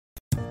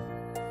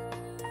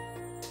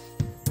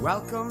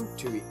Welcome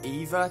to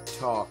Eva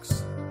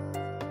Talks,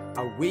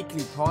 a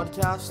weekly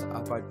podcast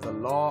about the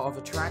law of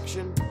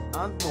attraction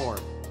and more.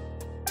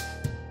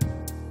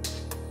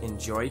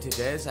 Enjoy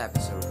today's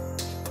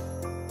episode.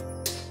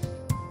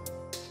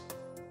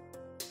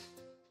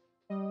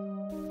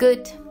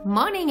 Good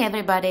morning,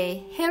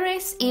 everybody. Here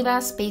is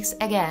Eva Speaks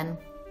again.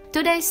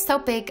 Today's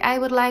topic, I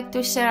would like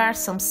to share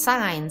some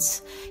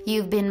signs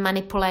you've been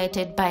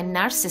manipulated by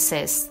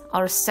narcissists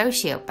or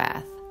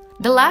sociopath.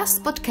 The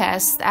last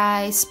podcast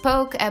I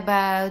spoke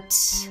about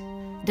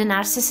the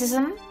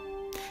narcissism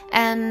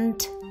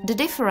and the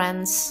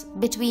difference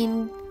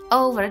between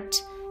overt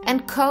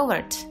and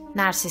covert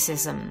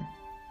narcissism.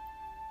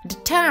 The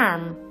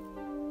term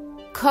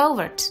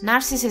covert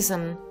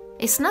narcissism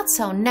is not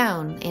so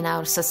known in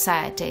our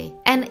society,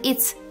 and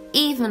it's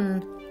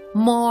even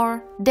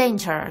more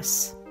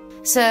dangerous.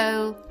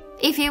 So,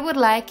 if you would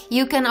like,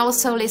 you can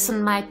also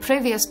listen my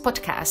previous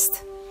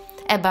podcast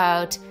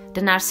about the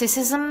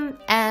narcissism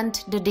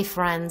and the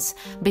difference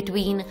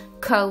between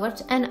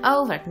covert and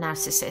overt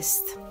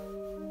narcissist.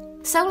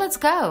 So let's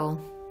go.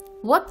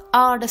 What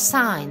are the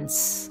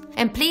signs?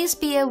 And please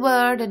be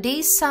aware that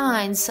these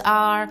signs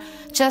are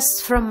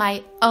just from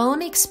my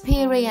own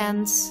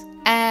experience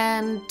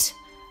and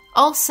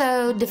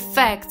also the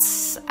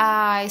facts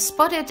I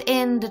spotted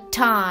in the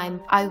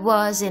time I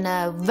was in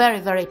a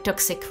very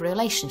toxic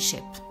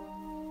relationship.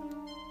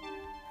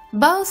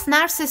 Both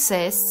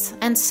narcissists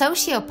and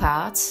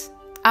sociopaths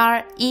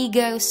are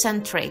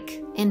egocentric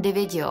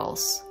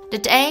individuals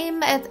that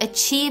aim at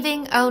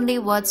achieving only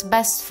what's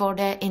best for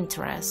their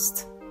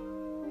interest.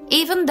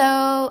 Even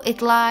though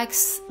it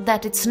likes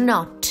that it's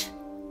not,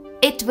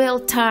 it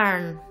will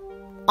turn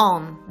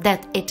on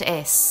that it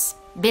is.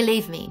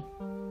 Believe me.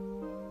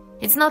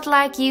 It's not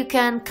like you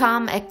can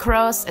come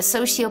across a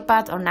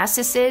sociopath or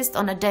narcissist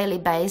on a daily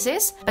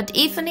basis, but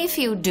even if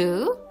you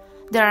do,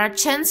 there are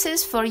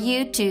chances for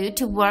you two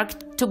to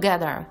work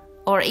together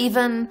or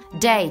even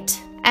date.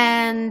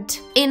 And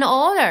in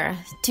order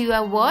to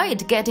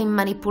avoid getting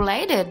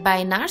manipulated by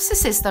a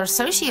narcissist or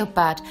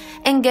sociopath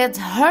and get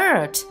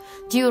hurt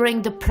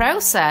during the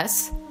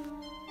process,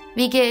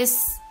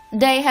 because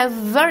they have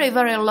very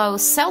low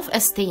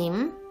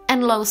self-esteem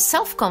and low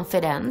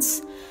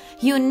self-confidence,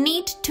 you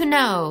need to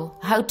know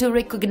how to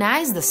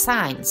recognize the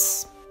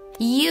signs.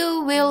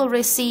 You will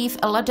receive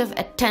a lot of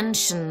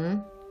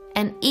attention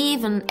and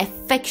even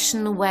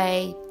affection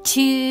way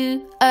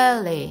too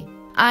early.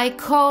 I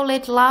call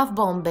it love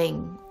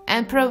bombing,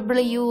 and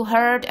probably you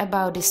heard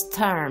about this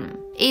term.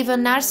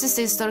 Even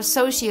narcissists or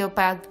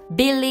sociopaths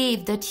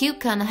believe that you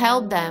can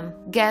help them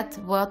get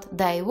what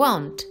they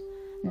want.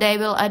 They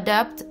will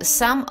adopt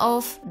some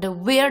of the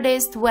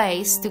weirdest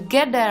ways to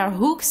get their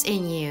hooks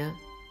in you.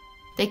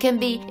 They can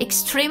be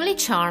extremely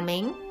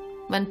charming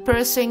when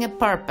pursuing a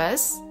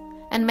purpose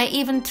and may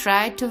even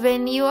try to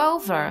win you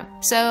over.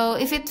 So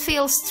if it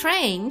feels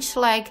strange,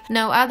 like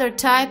no other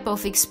type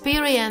of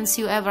experience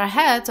you ever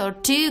had or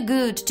too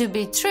good to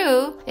be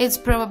true, it's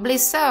probably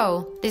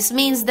so. This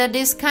means that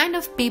this kind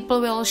of people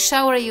will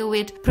shower you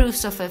with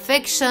proofs of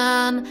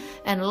affection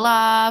and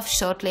love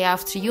shortly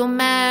after you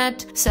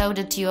met, so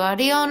that you are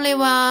the only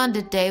one,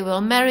 that they will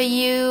marry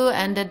you,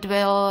 and that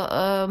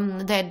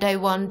they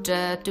want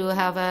to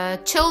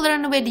have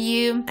children with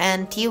you,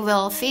 and you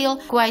will feel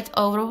quite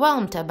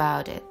overwhelmed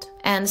about it.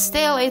 And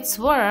still, it's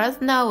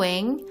worth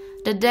knowing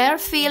that their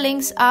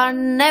feelings are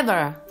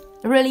never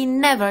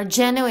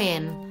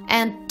genuine,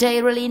 and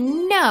they really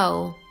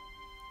know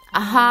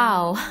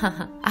how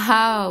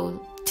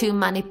to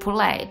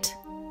manipulate.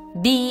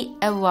 Be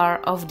aware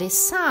of this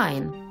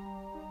sign.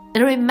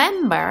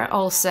 Remember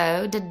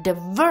also that the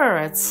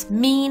words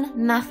mean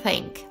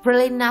nothing,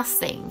 really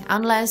nothing,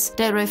 unless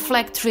they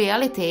reflect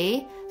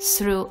reality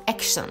through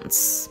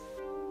actions.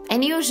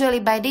 And usually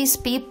by these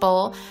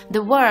people,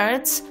 the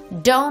words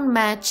don't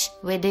match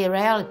with the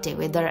reality,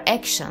 with their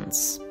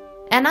actions.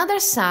 Another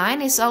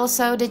sign is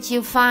also that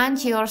you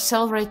find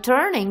yourself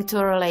returning to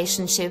a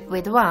relationship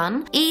with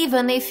one,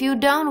 even if you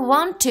don't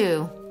want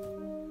to.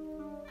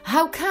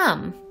 How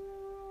come?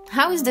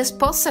 How is this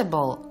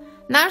possible?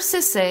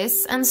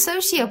 Narcissists and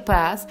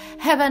sociopaths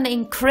have an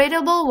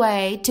incredible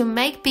way to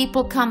make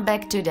people come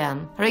back to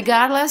them,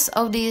 regardless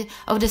of the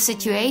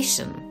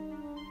situation.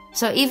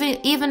 So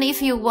even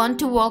if you want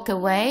to walk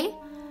away,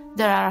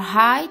 there are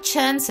high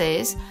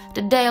chances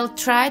that they'll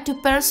try to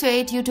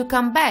persuade you to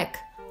come back.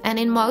 And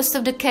in most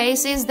of the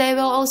cases, they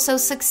will also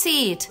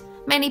succeed.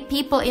 Many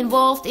people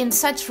involved in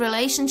such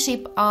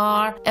relationship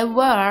are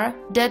aware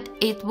that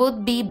it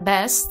would be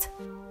best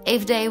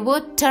if they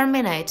would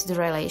terminate the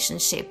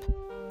relationship,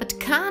 but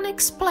can't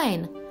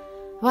explain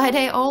why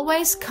they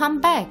always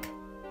come back.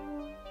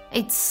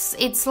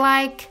 It's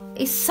like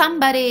is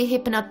somebody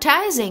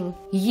hypnotizing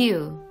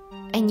you,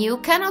 and you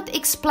cannot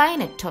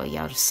explain it to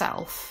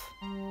yourself.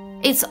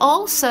 It's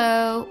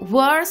also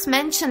worth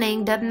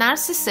mentioning that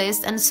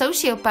narcissists and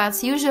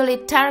sociopaths usually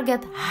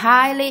target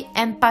highly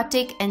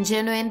empathic and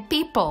genuine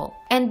people.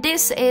 And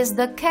this is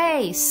the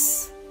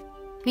case.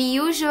 We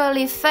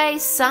usually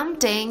face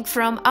something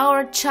from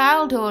our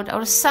childhood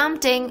or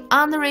something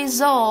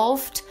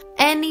unresolved,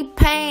 any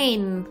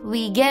pain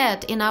we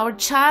get in our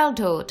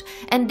childhood.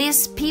 And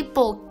these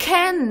people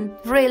can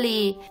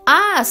really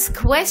ask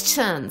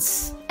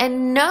questions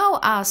and know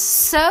us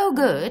so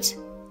good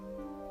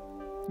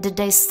that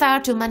they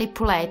start to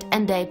manipulate,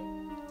 and they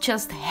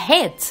just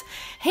hit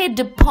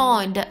the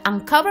point, the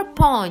uncover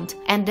point,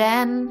 and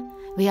then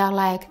we are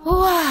like,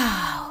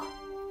 wow,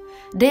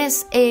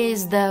 this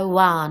is the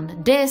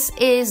one, this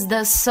is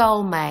the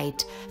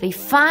soulmate we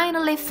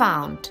finally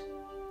found.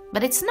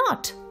 But it's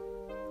not,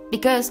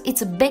 because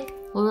it's a big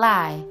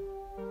lie,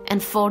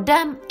 and for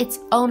them it's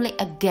only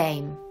a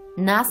game,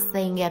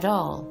 nothing at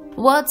all.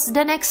 What's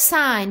the next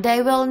sign?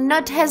 They will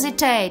not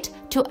hesitate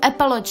to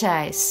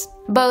apologize.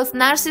 Both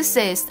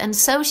narcissists and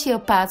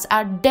sociopaths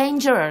are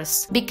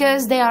dangerous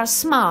because they are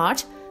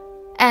smart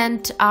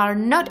and are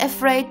not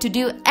afraid to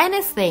do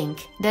anything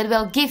that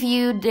will give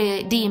you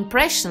the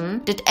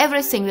impression that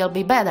everything will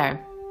be better.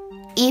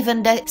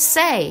 Even they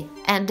say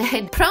and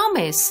they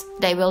promise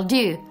they will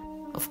do.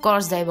 Of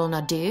course they will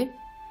not do.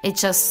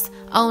 It's just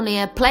only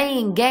a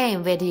playing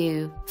game with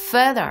you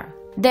further.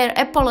 Their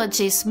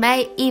apologies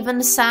may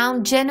even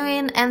sound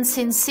genuine and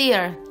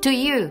sincere to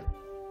you,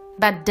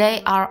 but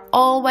they are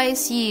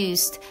always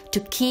used to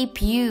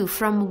keep you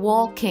from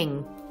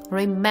walking.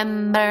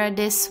 Remember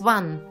this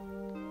one.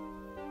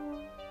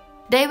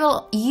 They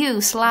will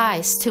use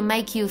lies to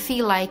make you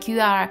feel like you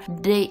are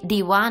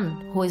the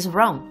one who is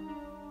wrong.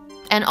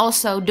 And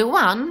also the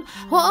one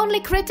who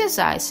only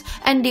criticizes,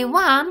 and the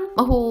one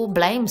who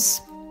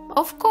blames.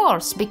 Of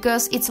course,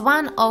 because it's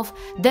one of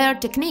their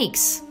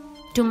techniques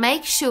to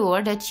make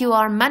sure that you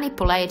are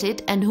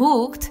manipulated and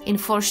hooked in.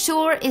 For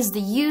sure is the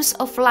use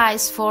of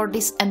lies for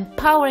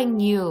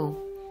disempowering you.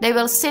 They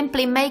will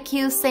simply make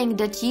you think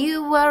that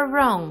you were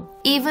wrong,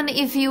 even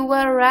if you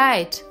were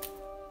right.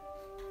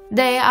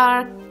 They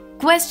are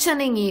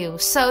questioning you,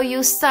 so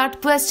you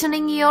start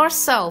questioning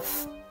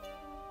yourself.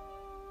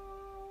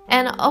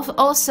 And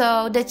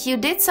also that you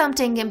did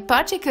something in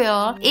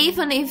particular,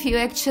 even if you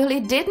actually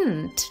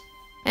didn't.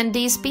 And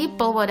these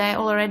people, what I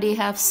already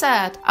have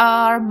said,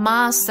 are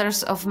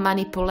masters of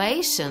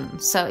manipulation.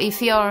 So if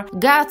your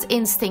gut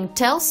instinct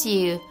tells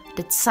you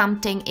that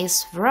something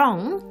is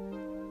wrong,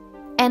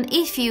 and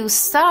if you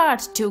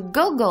start to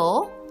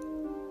Google,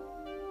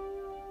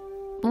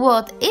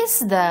 what is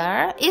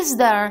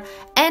there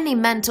any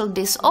mental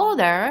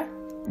disorder,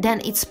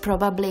 then it's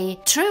probably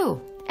true.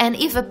 And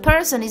if a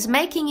person is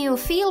making you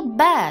feel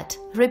bad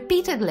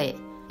repeatedly,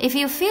 if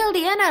you feel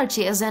the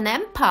energy as an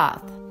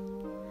empath,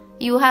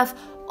 you have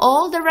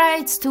all the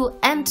rights to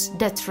end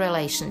that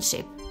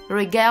relationship,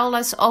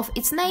 regardless of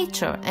its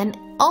nature. And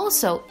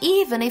also,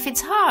 even if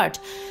it's hard,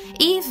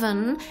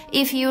 even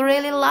if you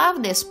really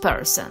love this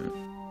person.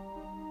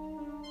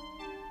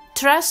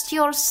 Trust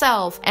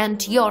yourself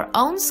and your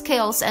own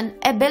skills and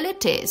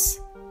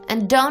abilities,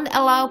 and don't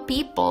allow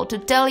people to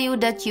tell you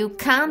that you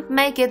can't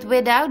make it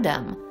without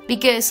them.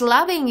 Because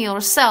loving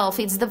yourself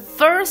is the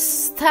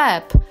first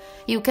step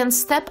you can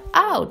step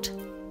out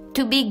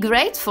to be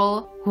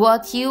grateful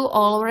what you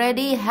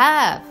already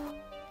have.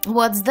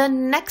 What's the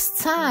next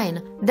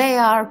sign? They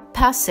are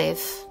passive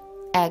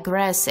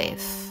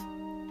aggressive.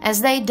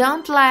 As they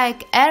don't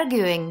like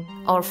arguing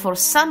or for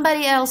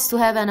somebody else to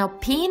have an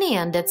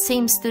opinion that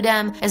seems to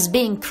them as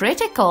being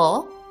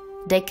critical,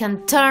 they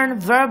can turn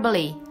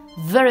verbally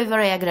very,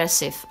 very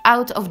aggressive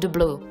out of the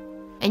blue.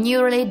 And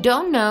you really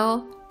don't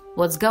know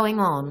what's going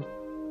on.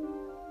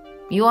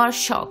 You are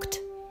shocked.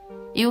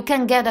 You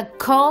can get a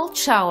cold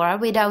shower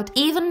without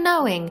even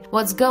knowing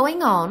what's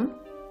going on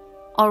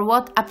or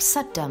what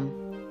upset them.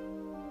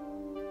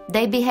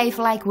 They behave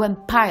like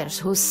vampires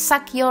who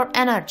suck your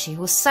energy,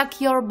 who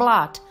suck your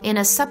blood in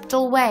a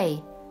subtle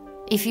way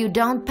if you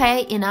don't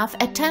pay enough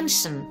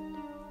attention.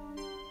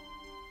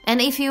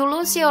 And if you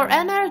lose your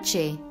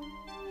energy,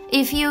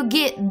 if you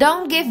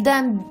don't give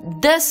them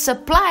the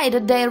supply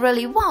that they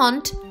really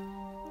want,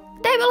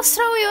 they will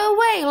throw you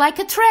away like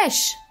a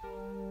trash.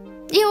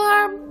 You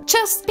are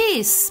just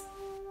peace.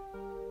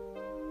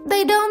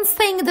 They don't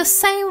think the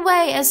same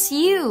way as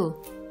you.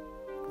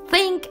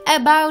 Think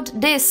about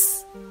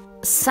this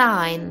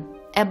sign,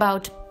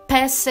 about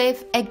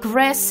passive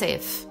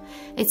aggressive.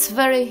 It's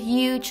very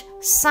huge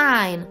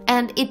sign,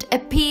 and it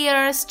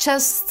appears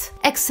just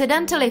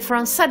accidentally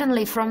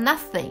suddenly from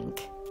nothing.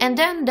 And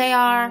then they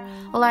are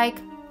like,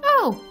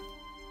 oh,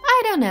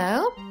 I don't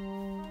know.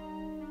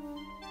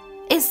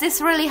 Is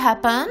this really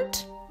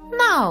happened?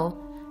 No,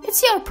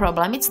 it's your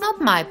problem, it's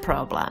not my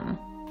problem.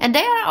 And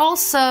they are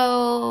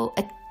also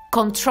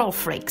control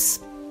freaks.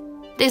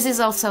 This is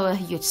also a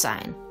huge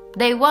sign.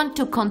 They want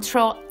to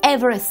control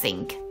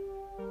everything.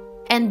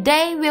 And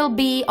they will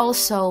be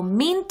also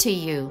mean to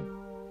you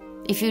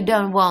if you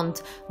don't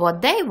want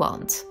what they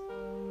want.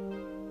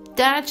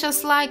 They are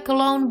just like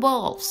lone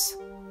wolves,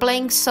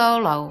 playing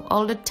solo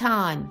all the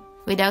time,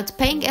 without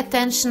paying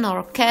attention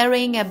or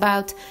caring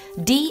about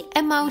the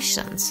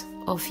emotions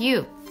of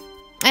you.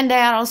 And they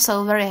are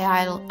also very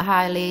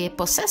highly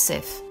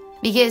possessive,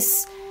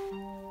 because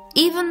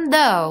even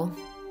though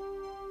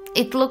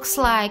it looks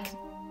like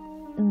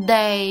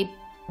they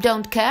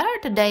don't care,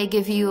 that they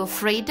give you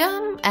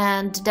freedom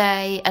and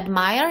they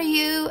admire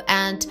you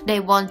and they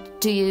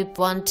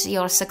want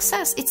your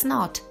success, it's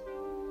not.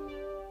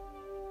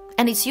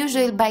 And it's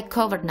usually by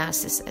covert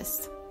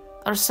narcissist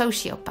or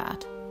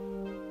sociopath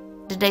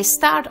that they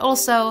start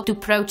also to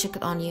project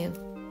on you.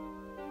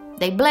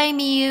 They blame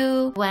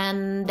you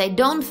when they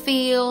don't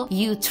feel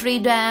you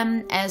treat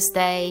them as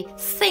they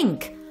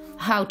think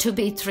how to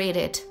be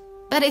treated.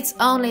 But it's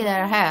only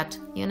their head,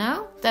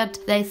 that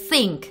they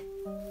think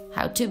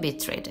how to be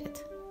treated.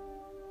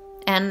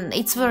 And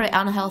it's a very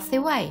unhealthy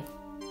way.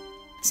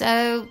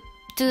 So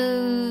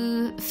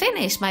to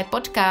finish my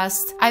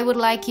podcast, I would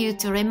like you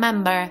to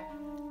remember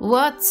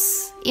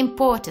what's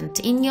important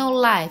in your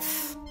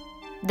life,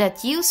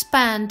 that you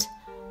spend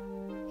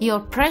your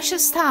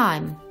precious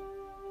time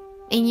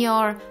in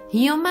your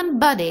human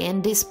body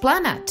in this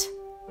planet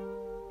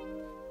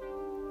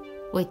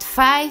with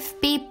 5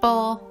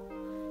 people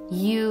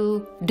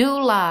you do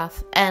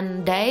love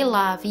and they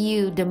love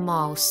you the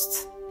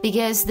most.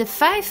 Because the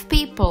 5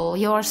 people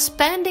you're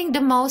spending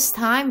the most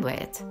time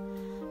with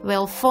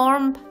will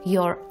form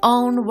your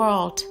own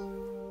world.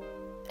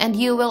 And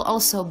you will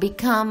also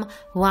become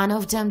one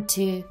of them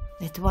too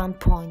at one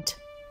point.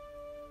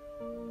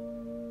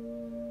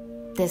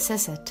 This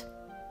is it.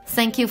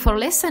 Thank you for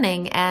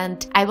listening,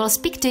 and I will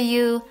speak to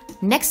you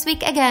next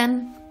week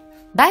again.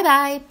 Bye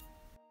bye.